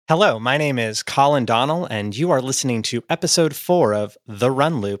Hello, my name is Colin Donnell, and you are listening to episode 4 of The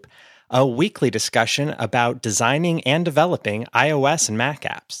Run Loop, a weekly discussion about designing and developing iOS and Mac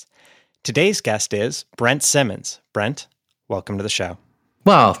apps. Today's guest is Brent Simmons. Brent, welcome to the show.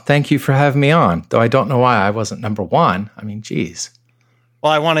 Well, thank you for having me on, though I don't know why I wasn't number one. I mean, geez.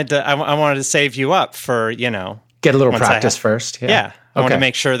 Well, I wanted to save you up for, get a little practice first. Yeah. I want to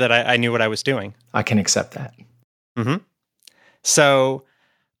make sure that I knew what I was doing. I can accept that. Mm-hmm. So,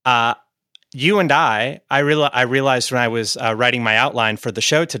 you and I realized when I was writing my outline for the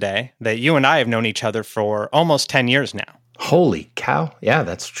show today that you and I have known each other for almost 10 years now. Holy cow. Yeah,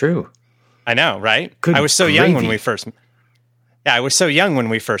 that's true. I know, right? Good I was so gravy. young when we first Yeah, I was so young when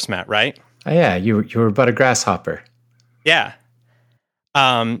we first met, right? Oh, yeah, you were but a grasshopper. Yeah.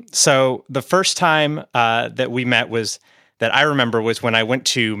 So the first time that we met that I remember was when I went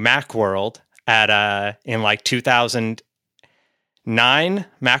to Macworld in like 2009,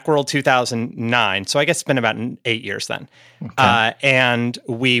 Macworld 2009. So I guess it's been about 8 years then. Okay. And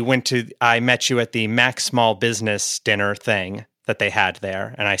I met you at the Mac Small Business dinner thing that they had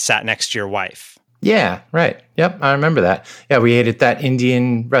there, and I sat next to your wife. Yeah, right. Yep, I remember that. Yeah, we ate at that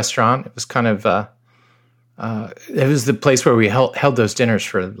Indian restaurant. It was kind of, it was the place where we held those dinners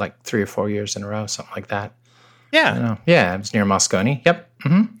for like 3 or 4 years in a row, something like that. Yeah. Yeah, it was near Moscone. Yep.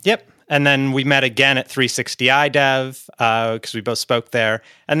 Mm-hmm. Yep. And then we met again at 360 iDev because we both spoke there.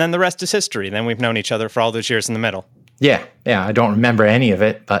 And then the rest is history. Then we've known each other for all those years in the middle. Yeah. I don't remember any of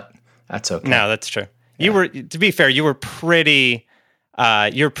it, but that's okay. No, that's true. Yeah. To be fair, you were pretty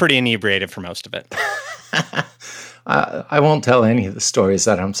inebriated for most of it. I won't tell any of the stories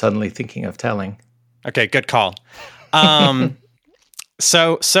that I'm suddenly thinking of telling. Okay, good call.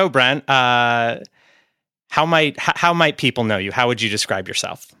 So Brent, how might people know you? How would you describe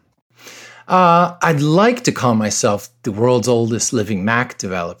yourself? I'd like to call myself the world's oldest living Mac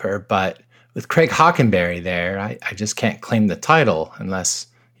developer, but with Craig Hockenberry there, I just can't claim the title unless,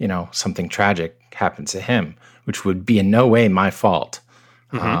 something tragic happens to him, which would be in no way my fault.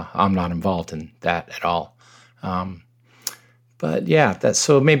 Mm-hmm. I'm not involved in that at all. But yeah,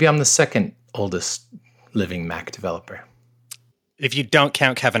 so maybe I'm the second oldest living Mac developer. If you don't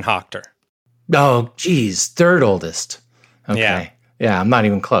count Kevin Hochter. Oh, geez, third oldest. Okay. Yeah, I'm not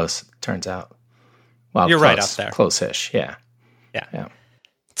even close. Turns out. Well, you're close, right up there. Close-ish, yeah.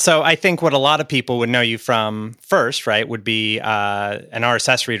 So I think what a lot of people would know you from first, right, would be an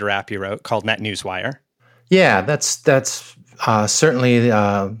RSS reader app you wrote called NetNewsWire. Yeah, that's certainly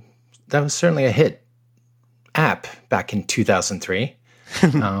that was certainly a hit app back in 2003.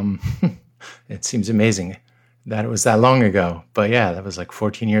 It seems amazing that it was that long ago, but yeah, that was like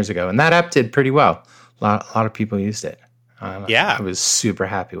 14 years ago, and that app did pretty well. A lot of people used it. I was super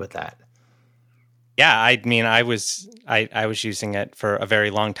happy with that. Yeah, I mean, I was using it for a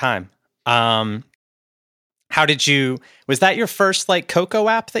very long time. Was that your first like Cocoa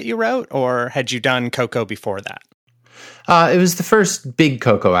app that you wrote, or had you done Cocoa before that? It was the first big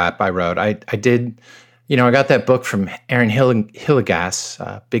Cocoa app I wrote. I did, I got that book from Aaron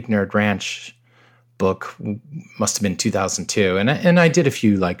Hillegas, Big Nerd Ranch book, must have been 2002. And I did a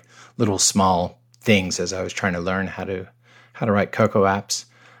few like little small things as I was trying to learn how to write Cocoa apps.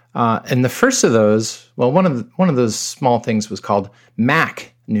 And the first of those, one of those small things was called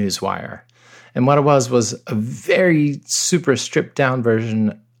Mac Newswire. And what it was a very super stripped down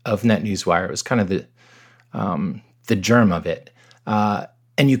version of NetNewsWire. It was kind of the germ of it.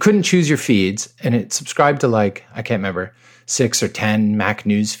 And you couldn't choose your feeds, and it subscribed to like, I can't remember, 6 or 10 Mac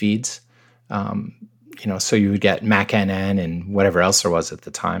news feeds. So you would get Mac NN and whatever else there was at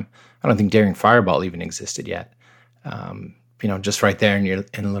the time. I don't think Daring Fireball even existed yet. Just right there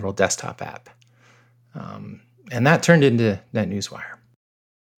in a little desktop app. And that turned into NetNewsWire.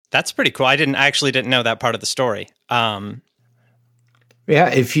 That's pretty cool. I actually didn't know that part of the story. Yeah,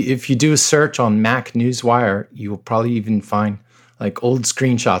 if you do a search on Mac Newswire, you will probably even find like old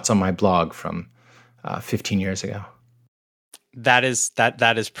screenshots on my blog from 15 years ago. That is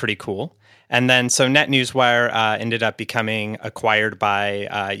pretty cool. And then so NetNewsWire ended up becoming acquired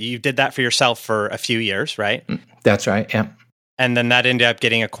by. You did that for yourself for a few years, right? That's right. Yeah. And then that ended up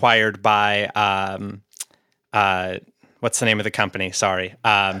getting acquired by. What's the name of the company? Sorry.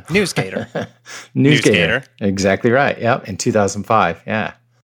 NewsGator. NewsGator. Exactly right. Yep. In 2005. Yeah.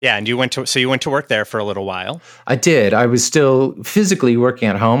 Yeah. And you went to work there for a little while. I did. I was still physically working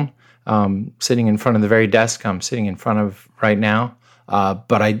at home, sitting in front of the very desk I'm sitting in front of right now.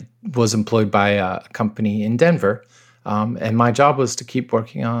 But I was employed by a company in Denver. And my job was to keep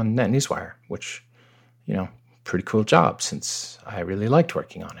working on NetNewsWire, which, pretty cool job since I really liked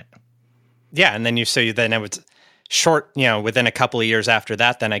working on it. Yeah. And then within a couple of years after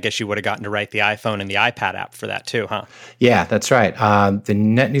that, then I guess you would have gotten to write the iPhone and the iPad app for that too, huh? Yeah, that's right. The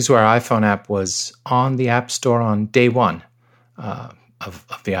NetNewsWire iPhone app was on the App Store on day one of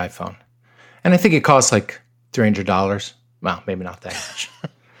the iPhone. And I think it cost like $300. Well, maybe not that much.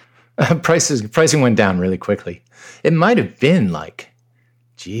 Pricing went down really quickly. It might have been like,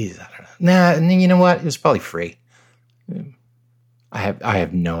 geez, I don't know. Nah, and you know what? It was probably free. I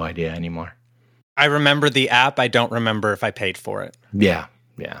have no idea anymore. I remember the app. I don't remember if I paid for it. Yeah.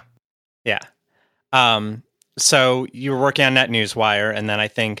 So you were working on NetNewsWire, and then I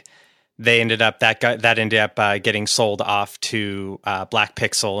think they ended up getting sold off to Black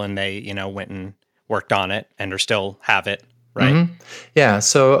Pixel, and they went and worked on it and still have it, right? Mm-hmm. Yeah.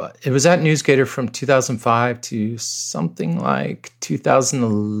 So it was at NewsGator from 2005 to something like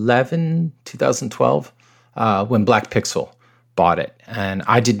 2011, 2012, when Black Pixel bought it, and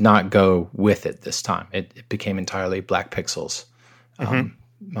I did not go with it this time. It became entirely Black Pixel's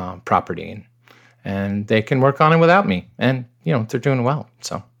property, and they can work on it without me, and they're doing well.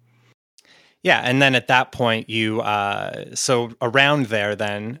 So yeah, and then at that point, you so around there,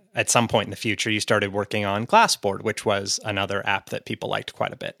 then at some point in the future, you started working on Glassboard, which was another app that people liked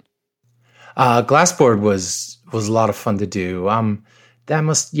quite a bit. Glassboard was a lot of fun to do. That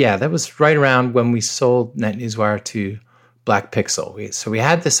was right around when we sold NetNewsWire to Black Pixel. So we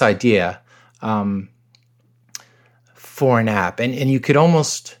had this idea for an app, and you could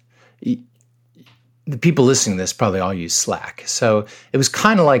almost, the people listening to this probably all use Slack. So it was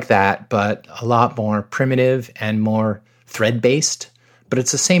kind of like that, but a lot more primitive and more thread-based. But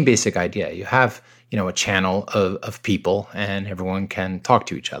it's the same basic idea. You have, a channel of people, and everyone can talk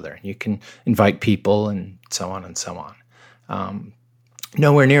to each other. You can invite people and so on and so on.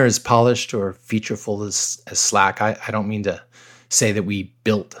 Nowhere near as polished or featureful as Slack. I don't mean to say that we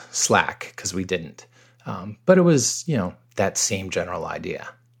built Slack, because we didn't. But it was, that same general idea.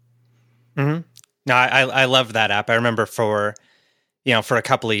 Mm-hmm. No, I love that app. I remember for a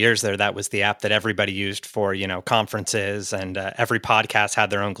couple of years there, that was the app that everybody used for, conferences, and every podcast had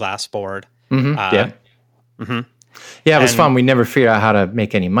their own Glassboard. Mm-hmm. Yeah, it was fun. We never figured out how to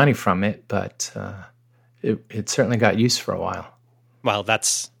make any money from it, but it certainly got used for a while. Well,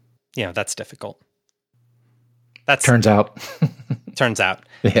 that's difficult. Turns out.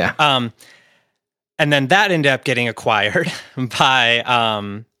 Yeah. And then that ended up getting acquired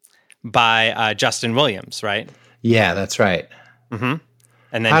by Justin Williams, right? Yeah, that's right. Mm-hmm.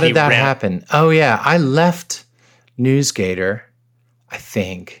 And then how did that happen? Oh yeah, I left NewsGator, I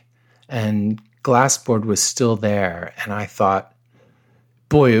think, and Glassboard was still there, and I thought,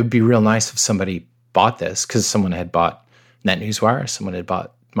 boy, it would be real nice if somebody bought this, because someone had bought NetNewsWire, someone had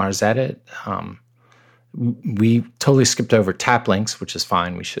bought Mars Edit. We totally skipped over Tap Links, which is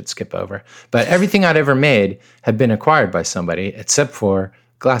fine. We should skip over. But everything I'd ever made had been acquired by somebody except for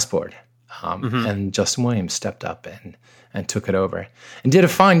Glassboard. And Justin Williams stepped up and took it over and did a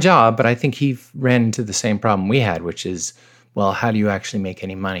fine job. But I think he ran into the same problem we had, which is, well, how do you actually make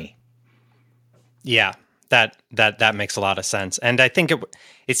any money? Yeah, that makes a lot of sense. And I think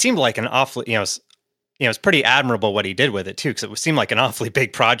it seemed like an awfully, it's pretty admirable what he did with it too, because it seemed like an awfully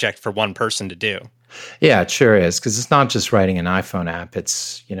big project for one person to do. Yeah, it sure is, because it's not just writing an iPhone app.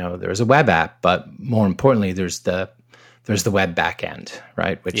 It's, there's a web app, but more importantly, there's the web backend,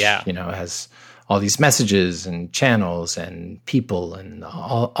 right? Which, has all these messages and channels and people and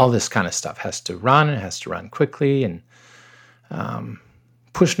all this kind of stuff has to run. It has to run quickly, and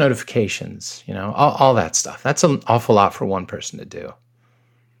push notifications, all that stuff. That's an awful lot for one person to do.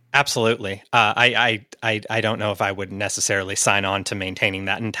 Absolutely. I don't know if I would necessarily sign on to maintaining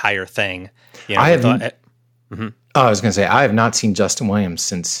that entire thing. I was going to say, I have not seen Justin Williams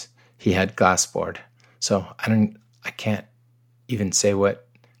since he had Glassboard. So I can't even say what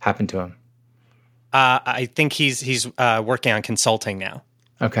happened to him. I think he's working on consulting now.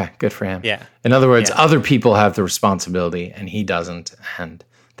 Okay, good for him. Yeah. In other words, other people have the responsibility and he doesn't, and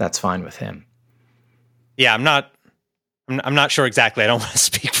that's fine with him. Yeah, I'm not sure exactly. I don't want to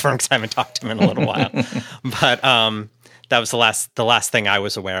speak for him because I haven't talked to him in a little while. But that was the last thing I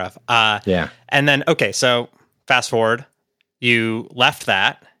was aware of. Yeah. And then, okay, so fast forward, you left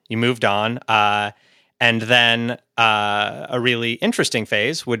that, you moved on, and then a really interesting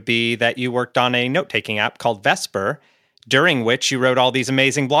phase would be that you worked on a note-taking app called Vesper, during which you wrote all these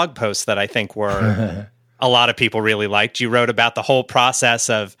amazing blog posts that I think were a lot of people really liked. You wrote about the whole process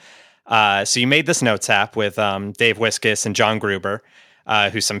of so you made this notes app with Dave Wiskus and John Gruber,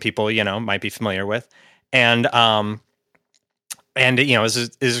 who some people might be familiar with, and it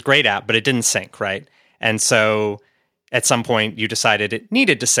was a great app, but it didn't sync, right? And so at some point you decided it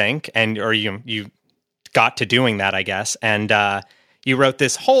needed to sync, or you got to doing that, I guess. And you wrote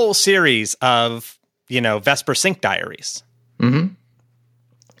this whole series of, Vesper sync diaries. Mm-hmm.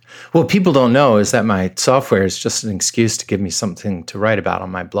 What people don't know is that my software is just an excuse to give me something to write about on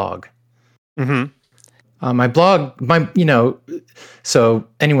my blog. Mm-hmm. My blog, so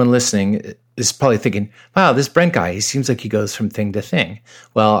anyone listening is probably thinking, wow, this Brent guy, he seems like he goes from thing to thing.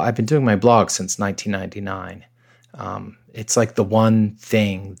 Well, I've been doing my blog since 1999. It's like the one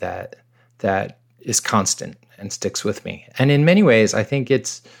thing that is constant and sticks with me. And in many ways, I think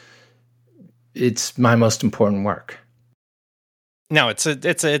it's my most important work. No, it's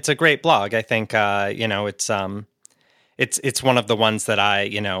a great blog. I think it's one of the ones that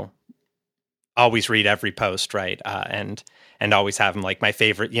I always read every post, right? And always have them, like my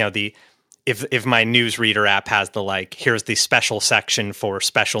favorite. If my newsreader app has the here's the special section for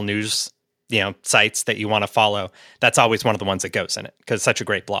special news sites that you want to follow, that's always one of the ones that goes in it because it's such a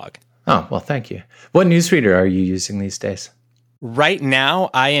great blog. Oh, well, thank you. What newsreader are you using these days? Right now,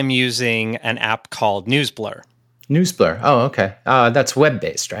 I am using an app called NewsBlur. NewsBlur. Oh, okay. That's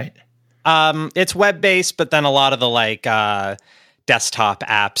web-based, right? It's web-based, but then a lot of the desktop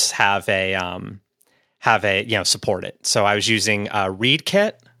apps have support it. So I was using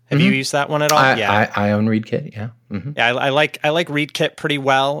ReadKit. Have you used that one at all? I own ReadKit. Yeah. Mm-hmm. Yeah, I like ReadKit pretty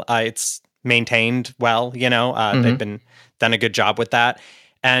well. It's maintained well. They've done a good job with that.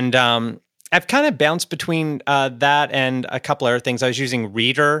 And I've kind of bounced between that and a couple other things. I was using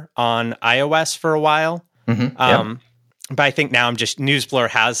Reader on iOS for a while. Mm-hmm. But I think now NewsBlur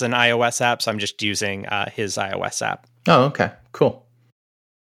has an iOS app, so I'm just using his iOS app. Oh, okay, cool.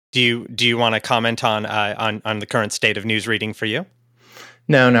 Do you want to comment on the current state of news reading for you?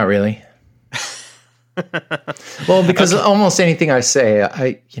 No, not really. Well, because almost anything I say,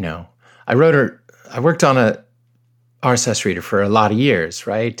 I worked on a RSS reader for a lot of years,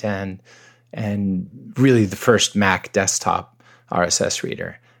 right? And really the first Mac desktop RSS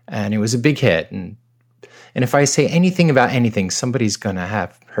reader, and it was a big hit. And if I say anything about anything, somebody's going to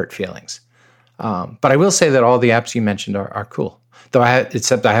have hurt feelings. But I will say that all the apps you mentioned are cool. Though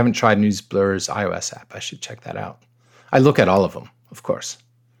except I haven't tried NewsBlur's iOS app. I should check that out. I look at all of them, of course.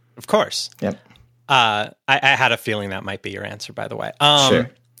 Of course. Yep. I had a feeling that might be your answer, by the way. Sure.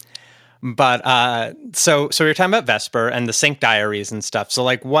 But so you're talking about Vesper and the sync diaries and stuff.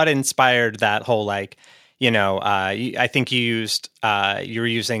 So what inspired that whole I think you were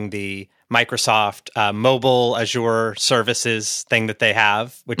using the Microsoft mobile Azure services thing that they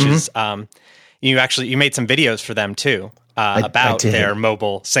have, which is you made some videos for them too about their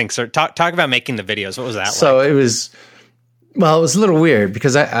mobile syncs. Or talk about making the videos. What was that so like? It was a little weird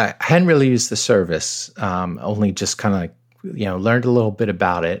because I hadn't really used the service, only just kind of learned a little bit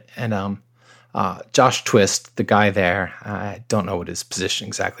about it. And Josh Twist, the guy there, I don't know what his position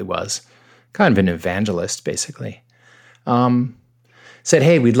exactly was, kind of an evangelist basically, said,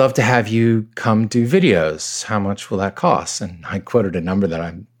 "Hey, we'd love to have you come do videos. How much will that cost?" And I quoted a number that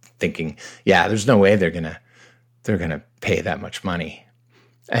I'm thinking, yeah, there's no way they're gonna pay that much money.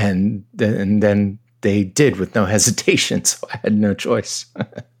 And then they did with no hesitation, so I had no choice.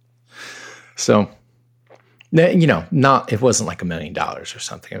 So, it wasn't like $1 million or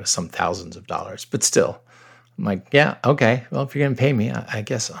something. It was some thousands of dollars, but still, I'm like, yeah, okay. Well, if you're going to pay me, I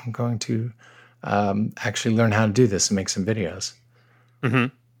guess I'm going to actually learn how to do this and make some videos. Mm-hmm.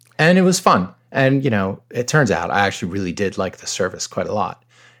 And it was fun. And, it turns out I actually really did like the service quite a lot.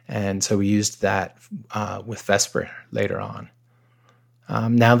 And so we used that with Vesper later on.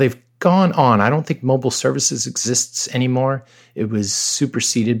 Now they've gone on. I don't think mobile services exists anymore. It was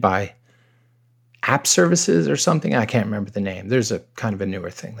superseded by app services or something. I can't remember the name. There's a kind of a newer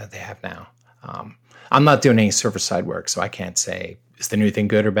thing that they have now. I'm not doing any server-side work, so I can't say, is the new thing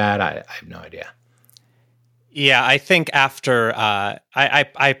good or bad? I have no idea. Yeah, I think after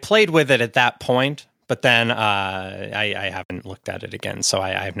I played with it at that point, but then I haven't looked at it again, so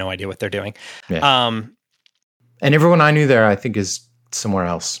I have no idea what they're doing. Yeah. And everyone I knew there, I think, is somewhere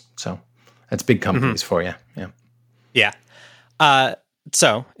else. So that's big companies for you. Yeah. Yeah.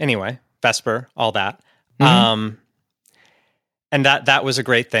 So anyway, Vesper, all that. And that was a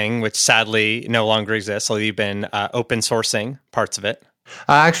great thing, which sadly no longer exists. So you've been open sourcing parts of it.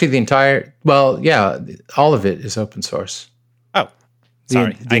 Actually, all of it is open source. Oh,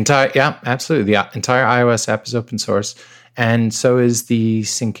 sorry. Absolutely. The entire iOS app is open source, and so is the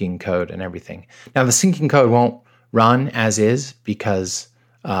syncing code and everything. Now, the syncing code won't run as is because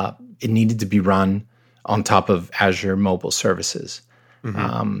it needed to be run on top of Azure mobile services.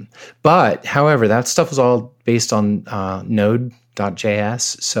 But, however, that stuff was all based on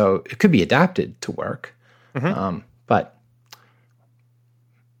Node.js, so it could be adapted to work. But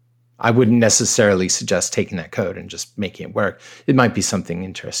I wouldn't necessarily suggest taking that code and just making it work. It might be something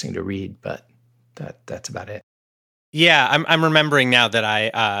interesting to read, but that's about it. Yeah, I'm remembering now that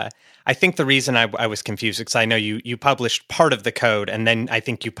I think the reason I was confused because I know you published part of the code, and then I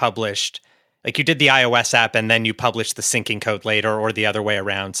think you published, like, you did the iOS app and then you published the syncing code later, or the other way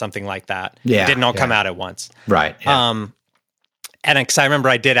around, something like that. Yeah, it didn't all come out at once, right? Yeah. And because I remember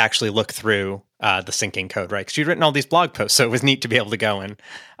I did actually look through the syncing code, right? Because you'd written all these blog posts, so it was neat to be able to go and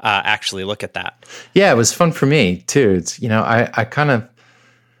actually look at that. Yeah, it was fun for me too. It's,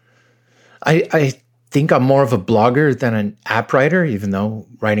 I think I'm more of a blogger than an app writer, even though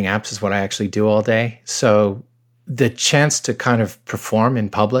writing apps is what I actually do all day. So the chance to kind of perform in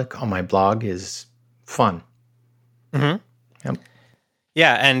public on my blog is fun. Mm-hmm. Yep.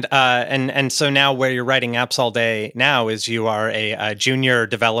 Yeah, and so now where you're writing apps all day now is you are a junior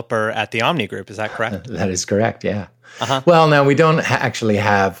developer at the Omni Group. Is that correct? That is correct, yeah. Uh-huh. Well, now we don't actually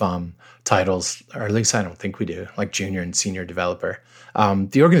have titles, or at least I don't think we do, like junior and senior developer.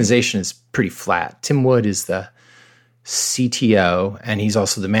 The organization is pretty flat. Tim Wood is the CTO, and he's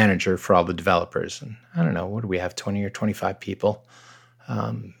also the manager for all the developers. And I don't know, what do we have, 20 or 25 people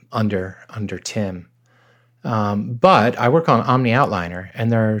under Tim? But I work on Omni Outliner,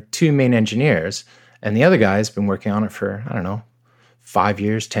 and there are two main engineers, and the other guy has been working on it for, I don't know, 5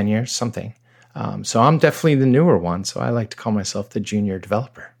 years, 10 years, something. So I'm definitely the newer one, so I like to call myself the junior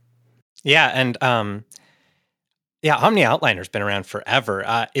developer. Yeah, and Omni Outliner has been around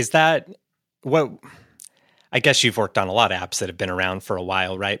forever. Is that what? I guess you've worked on a lot of apps that have been around for a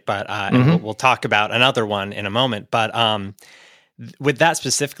while, right? But and we'll talk about another one in a moment. But with that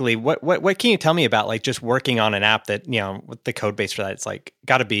specifically, what can you tell me about, like, just working on an app that, with the code base for that, it's like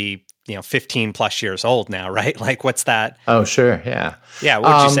got to be 15 plus years old now, right? Like, what's that? Oh, sure, yeah, yeah.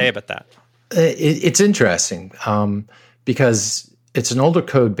 What would you say about that? It's interesting because it's an older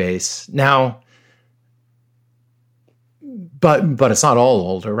code base now. But it's not all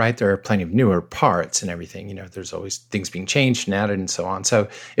older, right? There are plenty of newer parts and everything. There's always things being changed and added and so on. So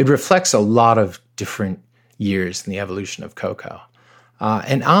it reflects a lot of different years in the evolution of Cocoa.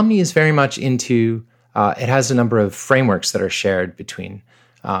 And Omni is very much into, it has a number of frameworks that are shared between,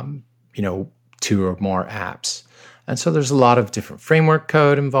 two or more apps. And so there's a lot of different framework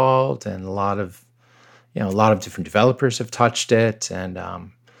code involved, and a lot of different developers have touched it. And,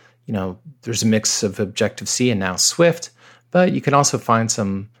 there's a mix of Objective-C and now Swift. But you can also find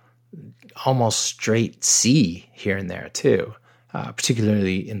some almost straight C here and there too,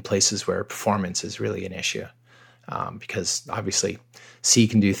 particularly in places where performance is really an issue, because obviously C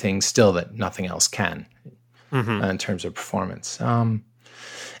can do things still that nothing else can in terms of performance. And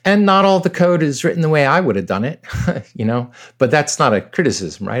not all the code is written the way I would have done it, but that's not a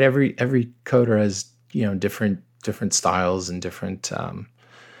criticism, right? Every coder has different styles and different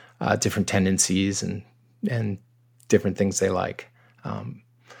tendencies and different things they like.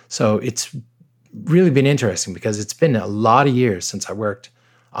 So it's really been interesting because it's been a lot of years since I worked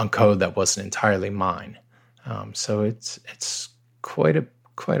on code that wasn't entirely mine. So it's quite a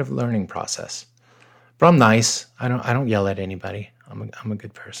learning process. But I'm nice. I don't yell at anybody. I'm a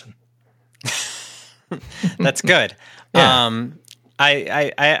good person. That's good. Yeah.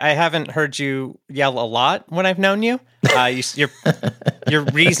 I haven't heard you yell a lot when I've known you. You're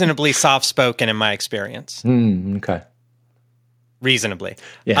reasonably soft spoken in my experience. Okay. Reasonably.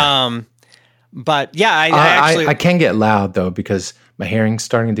 Yeah. But yeah, I can get loud though because my hearing's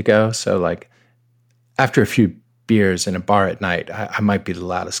starting to go. So like after a few beers in a bar at night, I might be the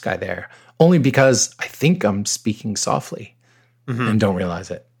loudest guy there. Only because I think I'm speaking softly and don't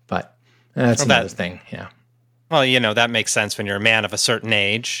realize it. But that's another thing. Yeah. Well, that makes sense when you're a man of a certain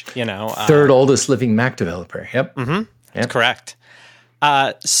age, Third oldest living Mac developer. Yep. Yep. That's correct.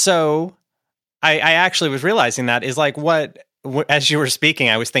 So I actually was realizing that is like as you were speaking,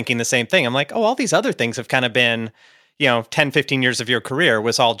 I was thinking the same thing. I'm like, all these other things have kind of been, 10, 15 years of your career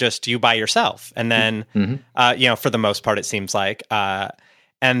was all just you by yourself. And then, for the most part, it sees like,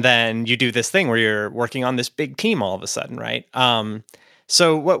 and then you do this thing where you're working on this big team all of a sudden, right?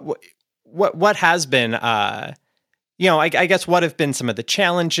 So what has been, I guess what have been some of the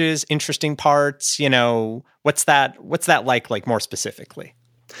challenges, interesting parts, what's that like more specifically?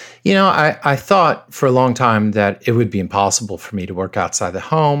 I thought for a long time that it would be impossible for me to work outside the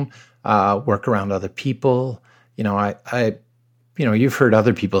home, work around other people. You've heard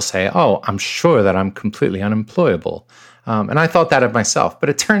other people say, "Oh, I'm sure that I'm completely unemployable," and I thought that of myself. But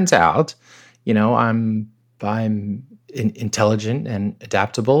it turns out, I'm intelligent and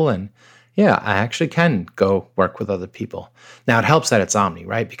adaptable, and yeah, I actually can go work with other people. Now it helps that it's Omni,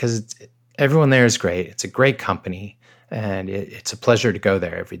 right? Because everyone there is great. It's a great company. and it's a pleasure to go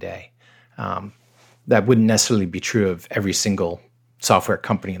there every day. That wouldn't necessarily be true of every single software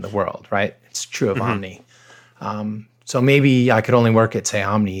company in the world, right? It's true of Omni. So maybe I could only work at, say,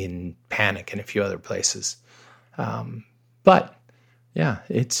 Omni and Panic and a few other places. But yeah,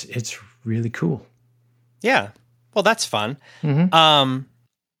 it's really cool. Yeah. Well, that's fun.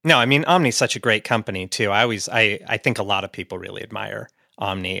 No, I mean, Omni's such a great company too. I think a lot of people really admire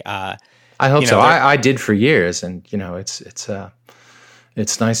Omni. I hope so. I did for years, and it's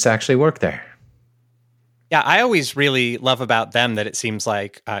nice to actually work there. Yeah, I always really love about them that it seems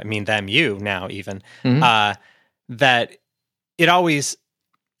like, you now even, that it always,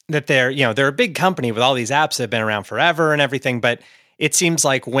 that they're a big company with all these apps that have been around forever and everything, but it seems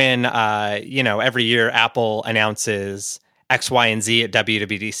like when, every year Apple announces X, Y, and Z at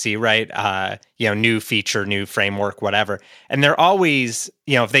WWDC, right? New feature, new framework, whatever. And they're always,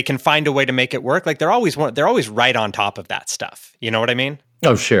 if they can find a way to make it work, like they're always right on top of that stuff. You know what I mean?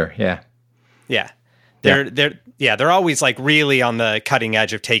 Oh, sure. Yeah. Yeah. They're always like really on the cutting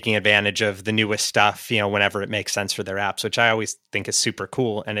edge of taking advantage of the newest stuff, whenever it makes sense for their apps, which I always think is super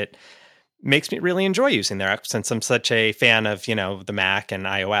cool. And it makes me really enjoy using their apps since I'm such a fan of, the Mac and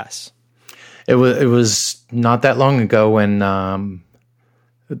iOS. It was not that long ago when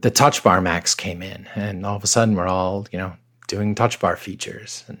the Touch Bar Macs came in, and all of a sudden we're all, doing Touch Bar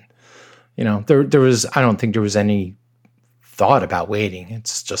features. And, I don't think there was any thought about waiting.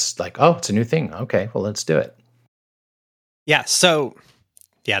 It's just like, oh, it's a new thing. Okay, well, let's do it. Yeah. So,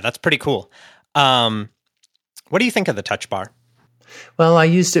 yeah, that's pretty cool. What do you think of the Touch Bar? Well, I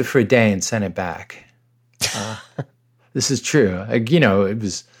used it for a day and sent it back. This is true. It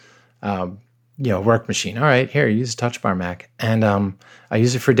was, work machine. All right, here, use a Touch Bar Mac. And I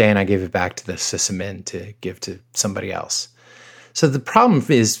used it for a day and I gave it back to the sysadmin to give to somebody else. So the problem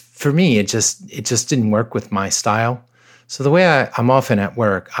is, for me, it just didn't work with my style. So the way I'm often at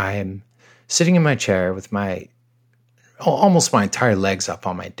work, I'm sitting in my chair with almost my entire legs up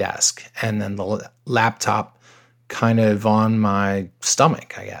on my desk, and then the laptop kind of on my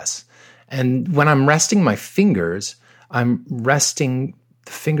stomach, I guess. And when I'm resting my fingers, I'm resting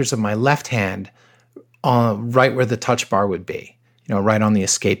the fingers of my left hand right where the touch bar would be, right on the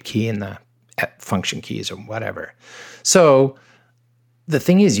escape key and the function keys or whatever. So the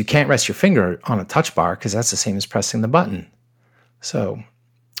thing is, you can't rest your finger on a touch bar because that's the same as pressing the button. So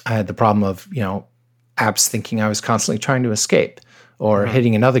I had the problem of, apps thinking I was constantly trying to escape, or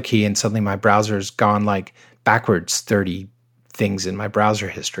hitting another key and suddenly my browser's gone like backwards 30 things in my browser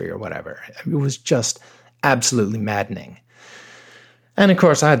history or whatever. It was just absolutely maddening. And of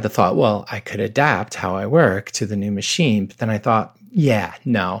course I had the thought, well, I could adapt how I work to the new machine. But then I thought, yeah,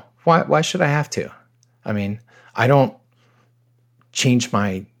 no, why should I have to? I mean, I don't change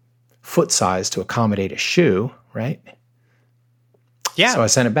my foot size to accommodate a shoe, right? Yeah. So I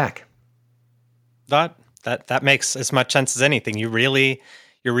sent it back. That makes as much sense as anything. You're really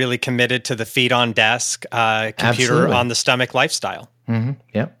committed to the feet on desk, computer Absolutely. On the stomach lifestyle. Mm-hmm.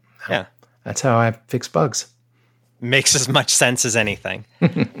 Yep. Yeah. That's how I fix bugs. Makes as much sense as anything.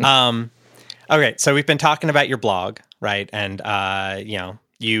 Okay. So we've been talking about your blog, right? And,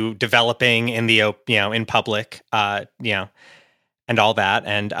 you developing in the, in public, and all that.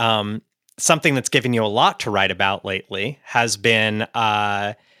 And something that's given you a lot to write about lately has been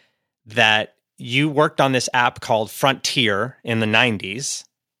that you worked on this app called Frontier in the 90s,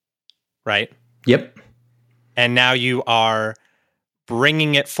 right? Yep. And now you are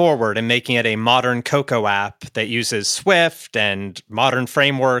bringing it forward and making it a modern Cocoa app that uses Swift and modern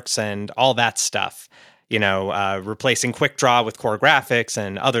frameworks and all that stuff, replacing Quick Draw with Core Graphics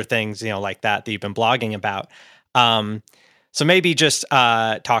and other things, like that you've been blogging about. So maybe just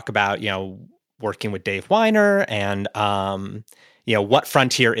talk about, working with Dave Weiner and, what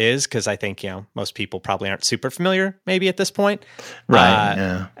Frontier is, because I think, most people probably aren't super familiar maybe at this point. Right.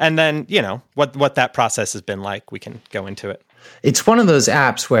 Yeah. And then, what that process has been like. We can go into it. It's one of those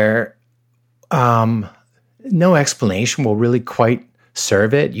apps where no explanation will really quite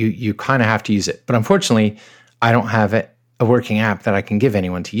serve it. You kind of have to use it. But unfortunately, I don't have a working app that I can give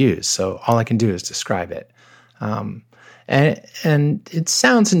anyone to use. So all I can do is describe it. And it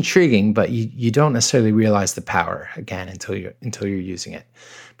sounds intriguing, but you don't necessarily realize the power again until you're using it.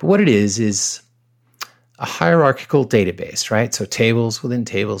 But what it is a hierarchical database, right? So tables within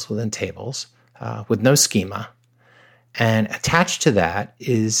tables within tables, with no schema, and attached to that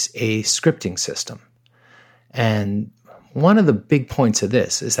is a scripting system. And one of the big points of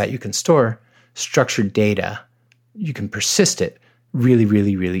this is that you can store structured data, you can persist it really,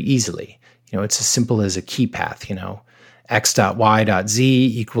 really, really easily. It's as simple as a key path, x.y.z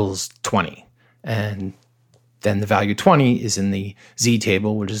equals 20. And then the value 20 is in the Z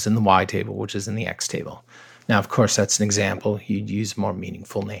table, which is in the Y table, which is in the X table. Now, of course, that's an example. You'd use more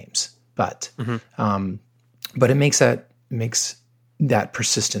meaningful names, but it makes that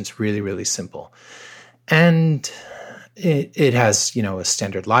persistence really, really simple. And it has, a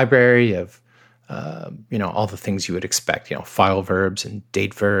standard library of, all the things you would expect, file verbs and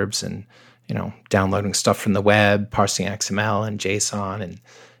date verbs and, downloading stuff from the web, parsing XML and JSON and,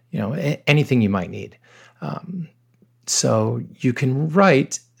 anything you might need. So you can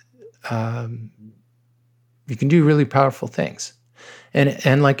write, you can do really powerful things.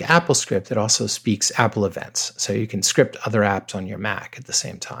 And like AppleScript, it also speaks Apple events. So you can script other apps on your Mac at the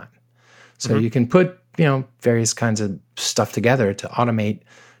same time. So you can put, various kinds of stuff together to automate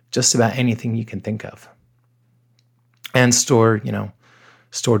just about anything you can think of. And store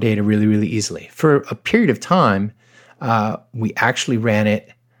data really, really easily. For a period of time, we actually ran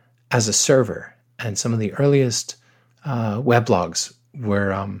it as a server. And some of the earliest weblogs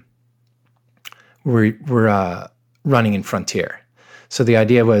were running in Frontier. So the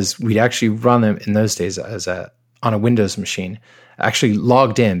idea was we'd actually run them in those days on a Windows machine, actually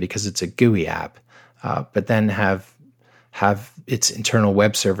logged in because it's a GUI app, but then have its internal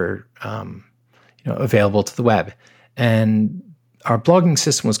web server, available to the web. And our blogging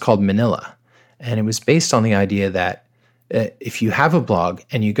system was called Manila, and it was based on the idea that if you have a blog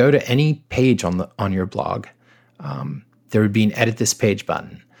and you go to any page on your blog, there would be an edit this page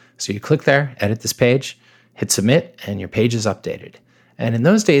button. So you click there, edit this page, hit submit, and your page is updated. And in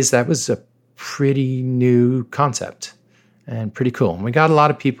those days, that was a pretty new concept and pretty cool. And we got a lot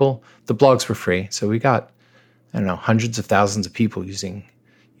of people. The blogs were free, so we got, hundreds of thousands of people using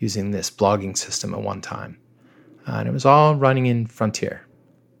this blogging system at one time. And it was all running in Frontier.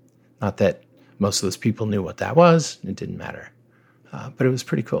 Not that most of those people knew what that was. It didn't matter. But it was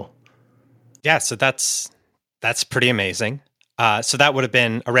pretty cool. Yeah, so that's pretty amazing. So that would have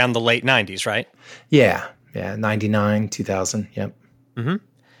been around the late 90s, right? Yeah, 99, 2000, yep. Mm-hmm.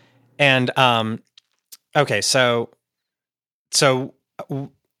 And, okay, so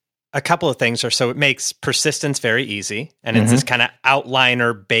a couple of things so it makes persistence very easy, and it's this kind of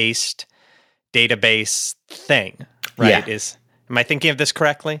outliner-based database thing, right? Yeah. Am I thinking of this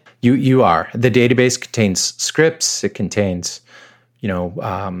correctly? You are. The database contains scripts. It contains,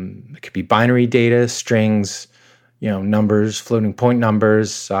 it could be binary data, strings, numbers, floating point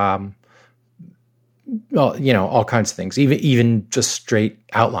numbers, all kinds of things, even just straight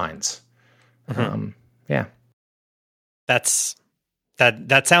outlines. Yeah.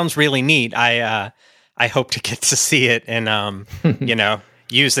 That sounds really neat. I hope to get to see it and,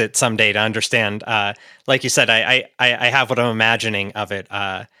 use it someday to understand. Like you said, I have what I'm imagining of it,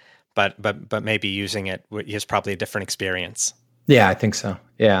 but maybe using it is probably a different experience. Yeah, I think so.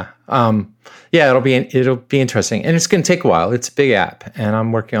 Yeah. It'll be interesting, and it's going to take a while. It's a big app, and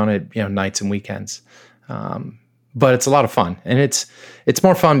I'm working on it, nights and weekends. But it's a lot of fun, and it's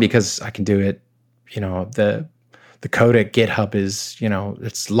more fun because I can do it. The code at GitHub is,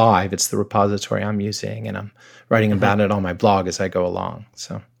 it's live. It's the repository I'm using, and I'm writing about it on my blog as I go along.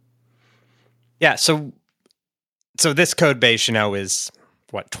 So, yeah. So this code base, is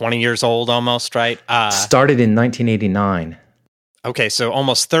what, 20 years old almost, right? Started in 1989. Okay, so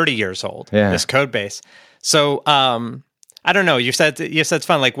almost 30 years old. Yeah. This code base. So I don't know. You said it's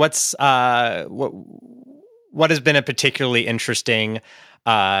fun. Like, what has been a particularly interesting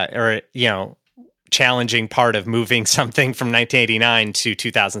or challenging part of moving something from 1989 to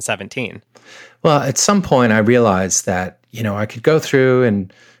 2017? Well, at some point I realized that, I could go through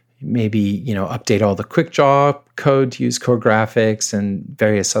and maybe, update all the quick draw code to use core graphics and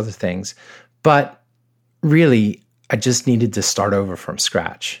various other things. But really, I just needed to start over from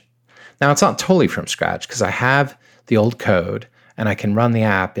scratch. Now, it's not totally from scratch because I have the old code and I can run the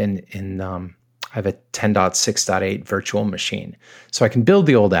app in I have a 10.6.8 virtual machine. So I can build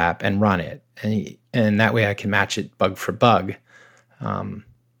the old app and run it. And that way I can match it bug for bug.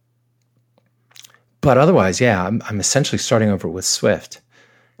 But otherwise, yeah, I'm essentially starting over with Swift.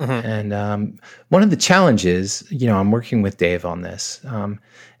 And one of the challenges, I'm working with Dave on this.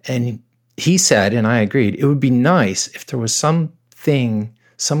 And he said, and I agreed, it would be nice if there was some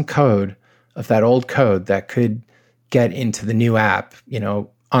code of that old code that could get into the new app,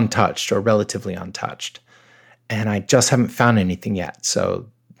 untouched or relatively untouched. And I just haven't found anything yet. So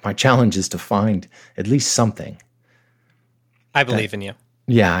my challenge is to find at least something. I believe in you.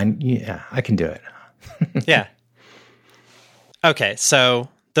 Yeah, I can do it. Yeah. Okay, so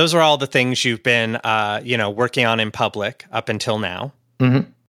those are all the things you've been, working on in public up until now.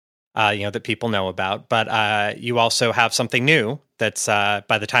 That people know about. But you also have something new that's,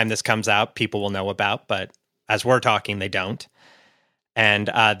 by the time this comes out, people will know about. But as we're talking, they don't. And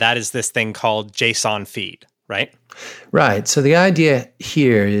that is this thing called JSON Feed, right? Right. So the idea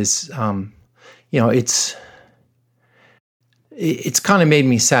here is, it's kind of made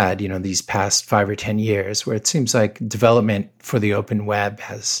me sad, these past 5 or 10 years, where it seems like development for the open web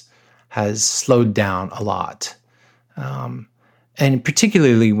has slowed down a lot. And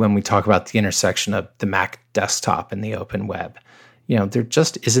particularly when we talk about the intersection of the Mac desktop and the open web, there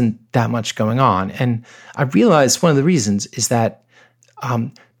just isn't that much going on. And I realized one of the reasons is that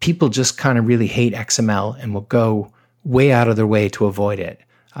people just kind of really hate XML and will go way out of their way to avoid it.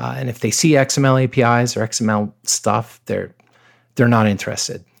 And if they see XML APIs or XML stuff, they're not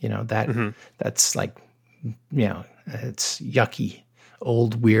interested. That's like, it's yucky,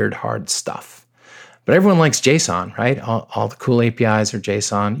 old, weird, hard stuff. But everyone likes JSON, right? All the cool APIs are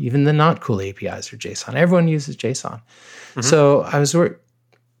JSON. Even the not cool APIs are JSON. Everyone uses JSON. Mm-hmm. So I was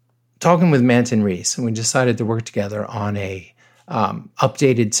talking with Manton Rees, and we decided to work together on a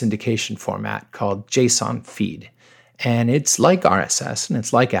updated syndication format called JSON Feed. And it's like RSS and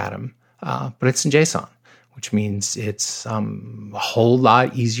it's like Atom, but it's in JSON, which means it's a whole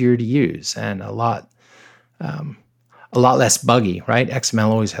lot easier to use and a lot less buggy, right? XML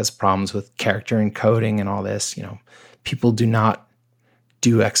always has problems with character encoding and all this. People do not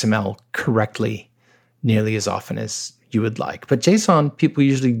do XML correctly nearly as often as you would like. But JSON, people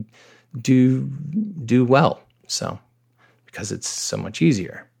usually do well. So, because it's so much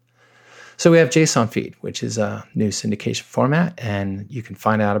easier. So we have JSON Feed, which is a new syndication format, and you can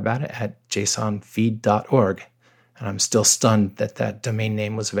find out about it at jasonfeed.org. And I'm still stunned that domain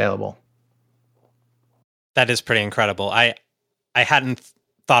name was available. That is pretty incredible. I hadn't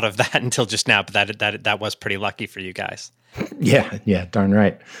thought of that until just now, but that was pretty lucky for you guys. Yeah, darn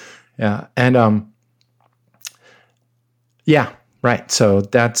right. Yeah, and right. So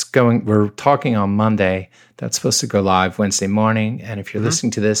that's going. We're talking on Monday. That's supposed to go live Wednesday morning, and if you're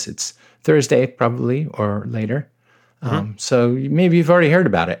listening to this, it's Thursday probably or later. So maybe you've already heard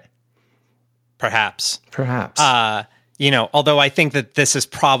about it. Perhaps. Although I think that this is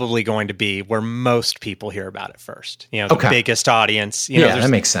probably going to be where most people hear about it first. The biggest audience. That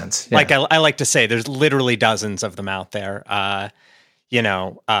makes sense. Yeah. Like I like to say, there's literally dozens of them out there.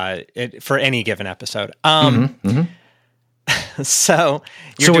 For any given episode. So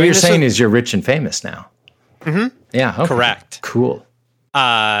what you're saying is you're rich and famous now. Mm-hmm. Yeah. Okay. Correct. Cool.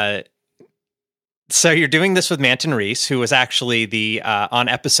 So you're doing this with Manton Rees, who was actually the on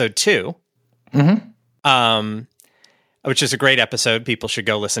episode 2. Mm-hmm. Which is a great episode. People should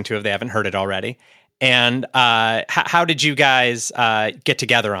go listen to if they haven't heard it already. And how did you guys get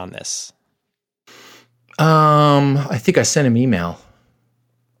together on this? I think I sent him email.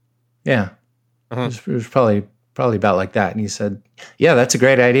 Yeah. It was probably about like that. And he said, yeah, that's a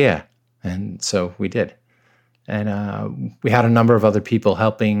great idea. And so we did. And we had a number of other people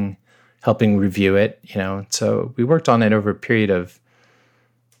helping review it, So we worked on it over a period of,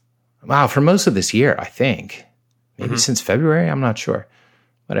 for most of this year, I think. Maybe since February, I'm not sure.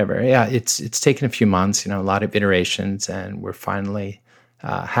 Whatever. Yeah, it's taken a few months, a lot of iterations, and we're finally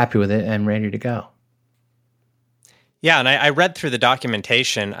happy with it and ready to go. Yeah, and I read through the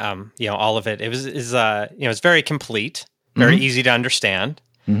documentation, all of it. It's very complete, very easy to understand.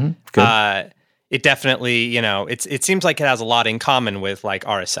 Mm-hmm. Good. It definitely, it seems like it has a lot in common with like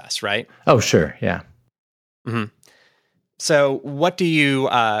RSS, right? Oh, sure, yeah. Mm-hmm. So what do you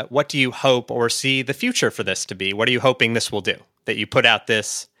hope or see the future for this to be? What are you hoping this will do? That you put out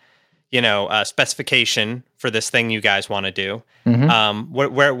this, specification for this thing you guys want to do. Mm-hmm.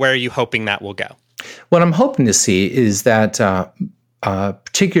 Where are you hoping that will go? What I'm hoping to see is that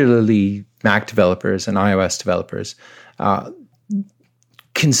particularly Mac developers and iOS developers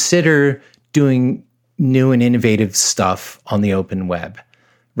consider doing new and innovative stuff on the open web,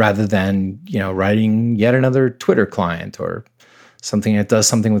 rather than, writing yet another Twitter client or something that does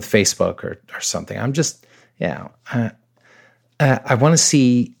something with Facebook or something. I'm just, I want to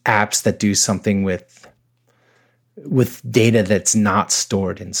see apps that do something with data that's not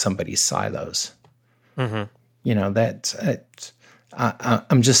stored in somebody's silos. Mm-hmm.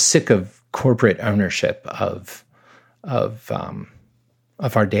 I'm just sick of corporate ownership of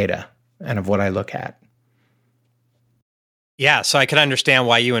our data and of what I look at. Yeah, so I could understand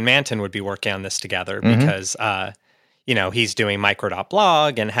why you and Manton would be working on this together, because, he's doing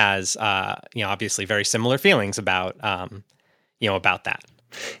micro.blog and has, obviously very similar feelings about that.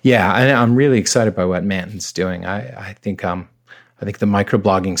 Yeah, and I'm really excited by what Manton's doing. I think the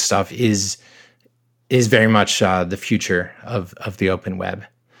microblogging stuff is very much the future of the open web.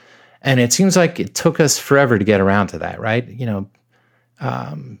 And it seems like it took us forever to get around to that, right?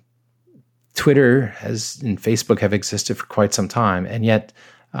 Twitter and Facebook have existed for quite some time, and yet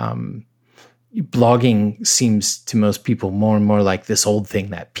blogging seems to most people more and more like this old thing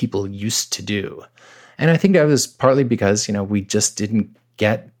that people used to do. And I think that was partly because, we just didn't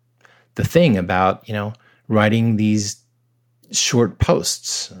get the thing about, writing these short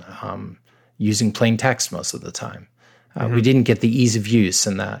posts, using plain text most of the time. We didn't get the ease of use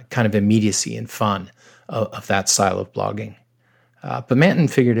and the kind of immediacy and fun of that style of blogging. But Manton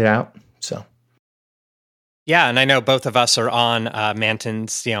figured it out, so. Yeah, and I know both of us are on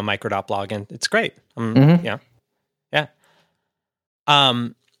Manton's, micro.blog, and it's great. Yeah.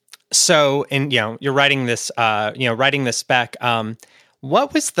 So, you're writing this, writing this spec.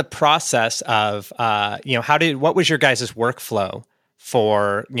 What was the process of, what was your guys' workflow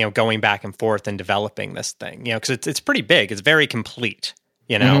for, going back and forth and developing this thing? Because it's pretty big. It's very complete,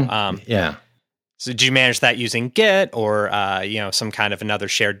 Yeah. So did you manage that using Git or, some kind of another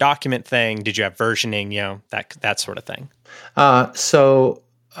shared document thing? Did you have versioning, that sort of thing? So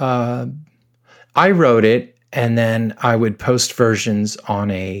I wrote it, and then I would post versions on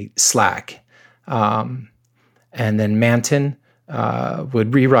a Slack. And then Manton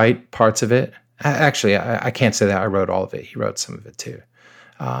would rewrite parts of it. Actually, I can't say that I wrote all of it. He wrote some of it too.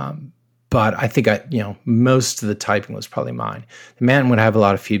 But I think most of the typing was probably mine. The Manton would have a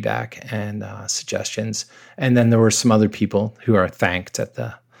lot of feedback and suggestions. And then there were some other people who are thanked at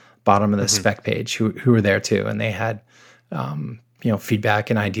the bottom of the spec page who were there too. And they had, feedback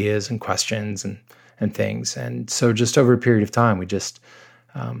and ideas and questions and things. And so just over a period of time, we just,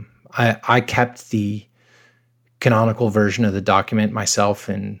 I kept the canonical version of the document myself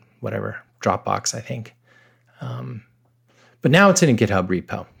in whatever, Dropbox, I think. But now it's in a GitHub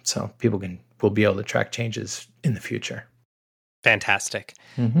repo, so people will be able to track changes in the future. Fantastic.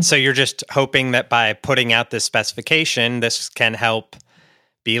 So you're just hoping that by putting out this specification, this can help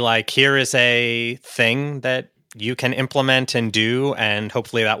be like, here is a thing that you can implement and do, and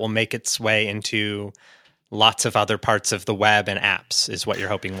hopefully that will make its way into lots of other parts of the web and apps, is what you're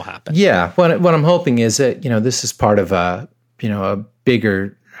hoping will happen. Yeah. What I'm hoping is that, this is part of a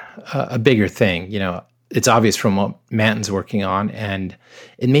bigger thing. It's obvious from what Manton's working on, and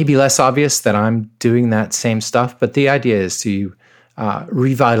it may be less obvious that I'm doing that same stuff, but the idea is to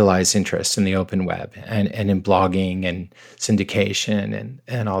revitalize interest in the open web and in blogging and syndication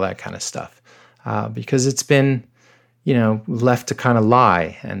and all that kind of stuff. Because it's been, left to kind of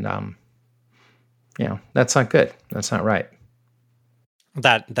lie, and, that's not good. That's not right.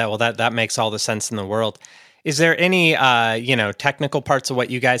 That makes all the sense in the world. Is there any, technical parts of what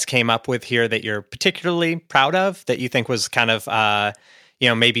you guys came up with here that you're particularly proud of, that you think was kind of,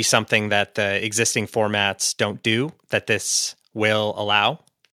 maybe something that the existing formats don't do that this will allow?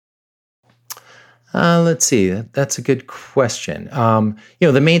 Let's see. That's a good question.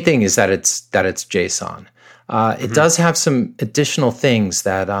 The main thing is that it's JSON. It does have some additional things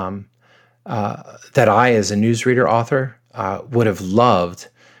that that I, as a newsreader author, would have loved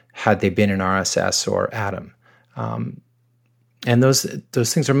had they been in RSS or Atom. And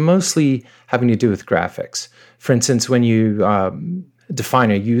those things are mostly having to do with graphics. For instance, when you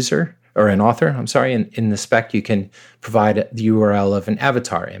define a user or an author, in the spec, you can provide the URL of an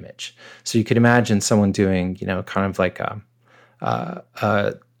avatar image. So you could imagine someone doing, kind of like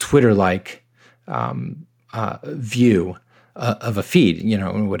a Twitter-like view of a feed,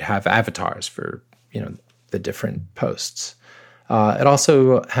 and would have avatars for, the different posts. It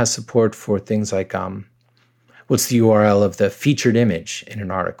also has support for things like what's the URL of the featured image in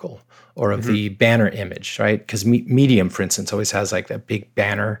an article, or of the banner image, right? Because Medium, for instance, always has like that big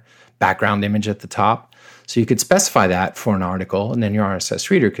banner background image at the top. So you could specify that for an article, and then your RSS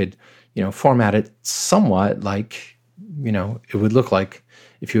reader could, format it somewhat like, it would look like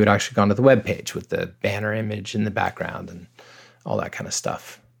if you had actually gone to the web page with the banner image in the background and all that kind of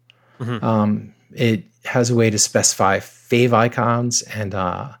stuff. It has a way to specify fave icons and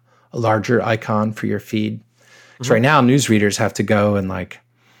a larger icon for your feed. So right now, newsreaders have to go and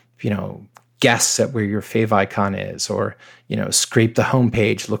guess at where your fave icon is, or, scrape the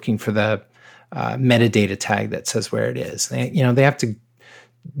homepage looking for the metadata tag that says where it is. They have to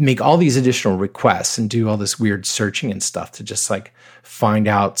make all these additional requests and do all this weird searching and stuff to just find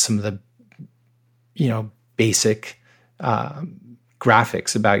out some of the, basic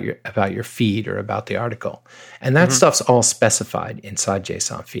graphics about your feed or about the article. And that stuff's all specified inside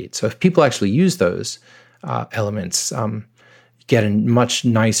JSON Feed. So if people actually use those elements, get a much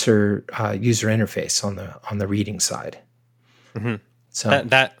nicer user interface on the reading side. So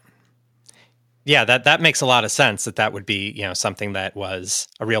that makes a lot of sense. That would be something that was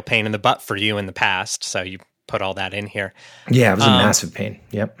a real pain in the butt for you in the past. So you put all that in here. Yeah, it was a massive pain.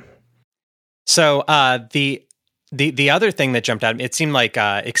 Yep. So the other thing that jumped out, it seemed like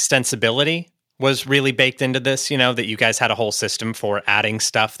extensibility was really baked into this, that you guys had a whole system for adding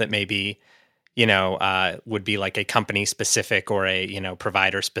stuff that maybe, would be like a company specific or a,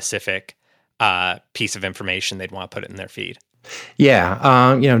 provider specific piece of information they'd want to put it in their feed. Yeah.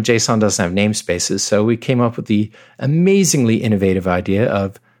 JSON doesn't have namespaces. So we came up with the amazingly innovative idea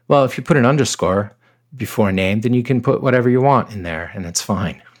of, well, if you put an underscore before a name, then you can put whatever you want in there and it's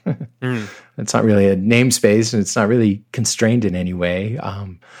fine. It's not really a namespace and it's not really constrained in any way.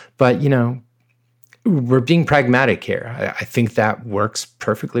 But, we're being pragmatic here. I think that works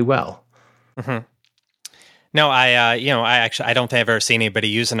perfectly well. Mm-hmm. No, I don't think I've ever seen anybody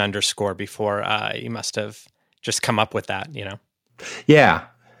use an underscore before. You must have just come up with that, Yeah,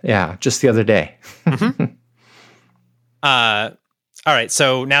 just the other day. Mm-hmm. All right,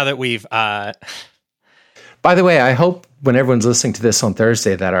 so now that we've... By the way, I hope when everyone's listening to this on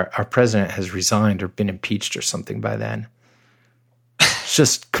Thursday that our president has resigned or been impeached or something by then.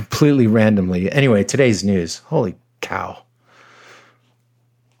 Just completely randomly. Anyway, today's news. Holy cow.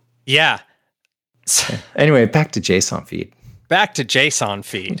 Yeah. Anyway, back to JSON Feed.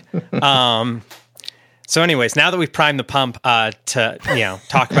 So anyways, now that we've primed the pump to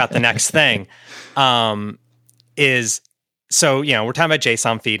talk about the next thing, we're talking about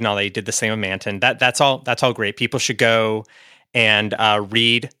JSON Feed and all that. You did the same with Manton. That's all great. People should go and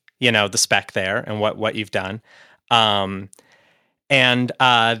read the spec there and what you've done. And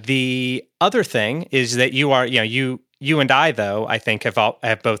the other thing is that you are you and I, though, I think have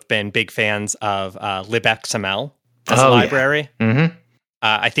both been big fans of libxml as a library. Yeah. Mm-hmm.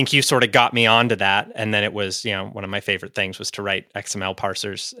 I think you sort of got me onto that, and then it was, one of my favorite things was to write XML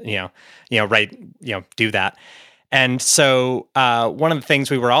parsers, do that. And so one of the things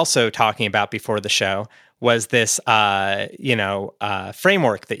we were also talking about before the show was this, framework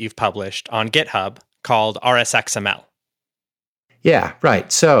that you've published on GitHub called RSXML. Yeah,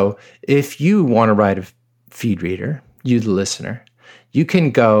 right. So if you want to write a feed reader, you, the listener, you can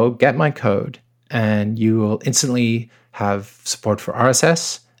go get my code, and you will instantly have support for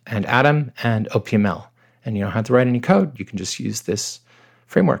RSS and Atom and OPML. And you don't have to write any code. You can just use this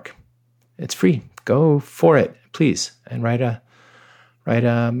framework. It's free. Go for it, please, and write a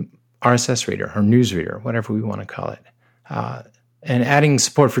RSS reader or news reader, whatever we want to call it. And adding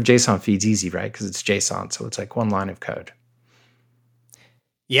support for JSON feeds easy, right? Because it's JSON, so it's like one line of code.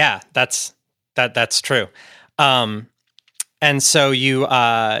 Yeah, that's true. And so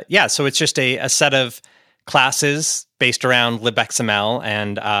so it's just a set of classes based around libxml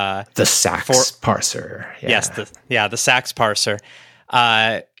and the Sax parser. Yeah. Yes, the Sax parser.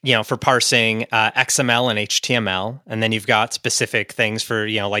 For parsing XML and HTML, and then you've got specific things for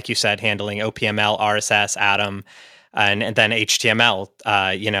like you said, handling OPML, RSS, Atom, and then HTML,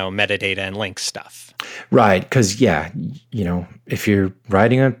 metadata and link stuff. Right, because if you're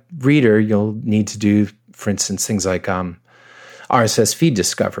writing a reader, you'll need to do, for instance, things like RSS feed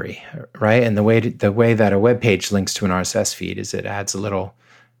discovery, right? And the way that a web page links to an RSS feed is it adds a little,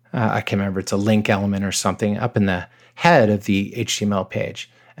 I can't remember, it's a link element or something up in the head of the HTML page.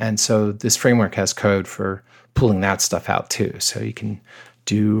 And so this framework has code for pulling that stuff out too. So you can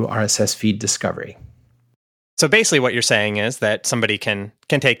do RSS feed discovery. So basically what you're saying is that somebody can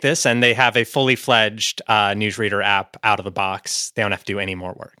take this and they have a fully fledged newsreader app out of the box. They don't have to do any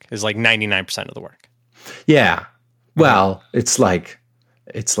more work. It's like 99% of the work. Yeah. Well, it's like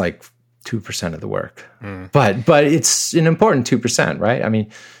 2% of the work. But it's an important 2%, right? I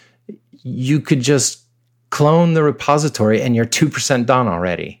mean, you could just clone the repository and you're 2% done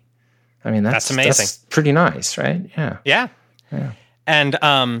already. I mean, that's amazing. That's pretty nice, right? Yeah. Yeah.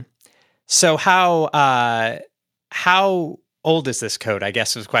 And so how old is this code? I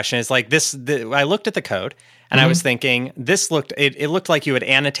guess the question is like this. I looked at the code and I was thinking it looked like you had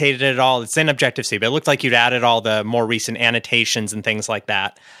annotated it all. It's in Objective-C, but it looked like you'd added all the more recent annotations and things like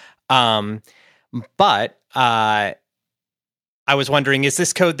that. But I was wondering, is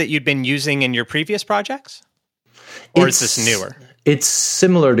this code that you'd been using in your previous projects? Or is this newer? It's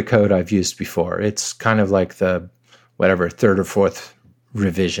similar to code I've used before. It's kind of like the, third or fourth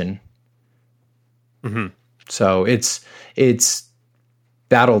revision. Mm-hmm. So it's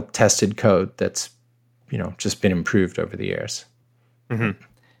battle-tested code that's, just been improved over the years. Mm-hmm.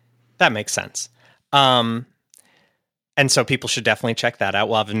 That makes sense. And so people should definitely check that out.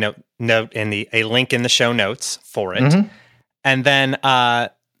 We'll have a note in a link in the show notes for it. Mm-hmm. And then,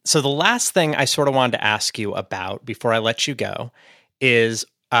 so the last thing I sort of wanted to ask you about before I let you go is,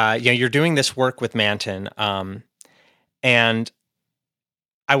 you're doing this work with Manton, and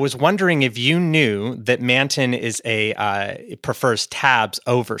I was wondering if you knew that Manton is it prefers tabs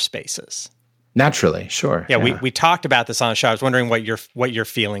over spaces. Naturally, sure. Yeah, we talked about this on the show. I was wondering what your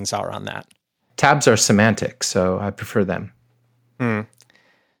feelings are on that. Tabs are semantic, so I prefer them.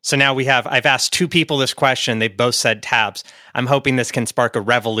 So now I've asked two people this question. They both said tabs. I'm hoping this can spark a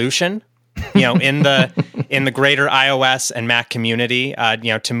revolution, in the greater iOS and Mac community,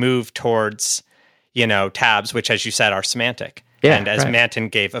 to move towards, tabs, which, as you said, are semantic. Yeah, and as right. Manton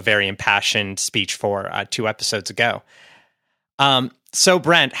gave a very impassioned speech for 2 episodes ago. So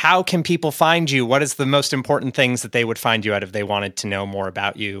Brent, how can people find you? What is the most important things that they would find you at if they wanted to know more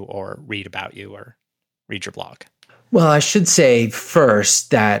about you or read about you or read your blog? Well, I should say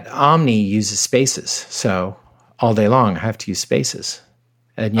first that Omni uses spaces. So all day long, I have to use spaces.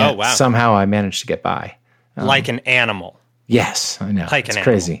 And yet somehow I managed to get by. Like an animal. Yes, I know. Like it's an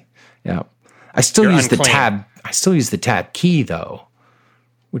crazy. Yeah. I still use the tab. I still use the tab key though,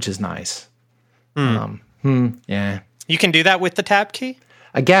 which is nice. Yeah. You can do that with the tab key?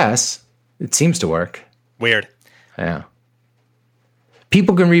 I guess. It seems to work. Weird. Yeah.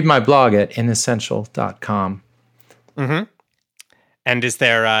 People can read my blog at inessential.com. Mm-hmm. And is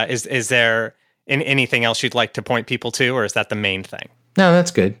there is there anything else you'd like to point people to, or is that the main thing? No,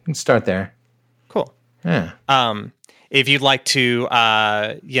 that's good. You can start there. Cool. Yeah. If you'd like to,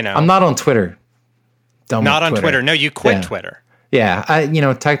 I'm not on Twitter. Not on Twitter. No, you quit Twitter. Yeah.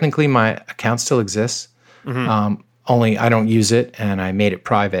 Technically my account still exists. Mm-hmm. Only I don't use it, and I made it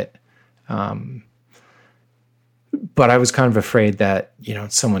private. But I was kind of afraid that,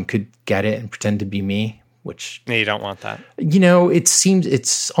 someone could get it and pretend to be me, which... No, you don't want that.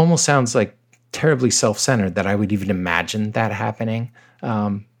 It almost sounds like terribly self-centered that I would even imagine that happening.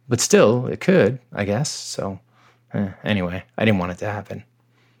 But still, it could, I guess. So anyway, I didn't want it to happen.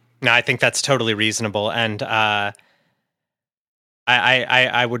 No, I think that's totally reasonable. And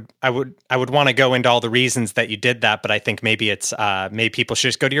I would want to go into all the reasons that you did that, but I think maybe it's maybe people should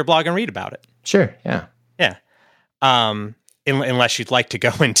just go to your blog and read about it. Sure, yeah. Yeah. Unless you'd like to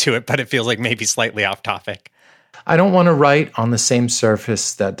go into it, but it feels like maybe slightly off topic. I don't want to write on the same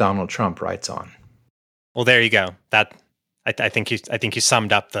surface that Donald Trump writes on. Well, there you go. That I think you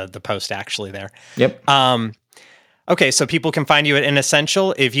summed up the post actually there. Yep. Okay, so people can find you at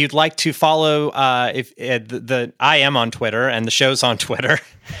Inessential. If you'd like to follow, I am on Twitter and the show's on Twitter.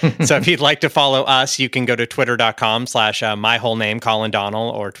 So if you'd like to follow us, you can go to twitter.com/my whole name, Colin Donnell,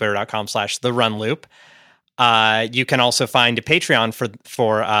 or twitter.com/therunloop. You can also find a Patreon for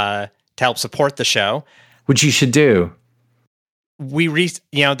to help support the show, which you should do.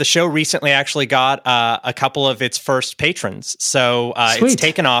 The show recently actually got a couple of its first patrons, so it's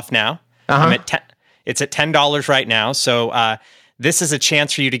taken off now. Uh-huh. It's at $10 right now, so this is a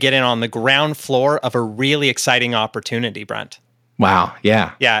chance for you to get in on the ground floor of a really exciting opportunity, Brent. Wow!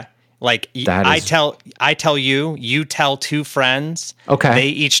 Yeah, yeah. Like I tell you, you tell 2 friends. Okay, they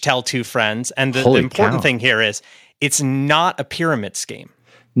each tell 2 friends, and the important thing here is it's not a pyramid scheme,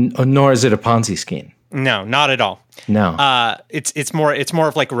 nor is it a Ponzi scheme. No, not at all. No, it's more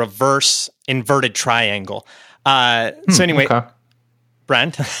of like a reverse inverted triangle. So anyway. Okay.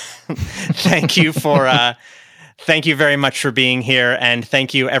 Brent, thank you very much for being here, and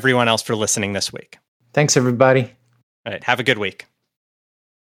thank you everyone else for listening this week. Thanks, everybody. All right, have a good week.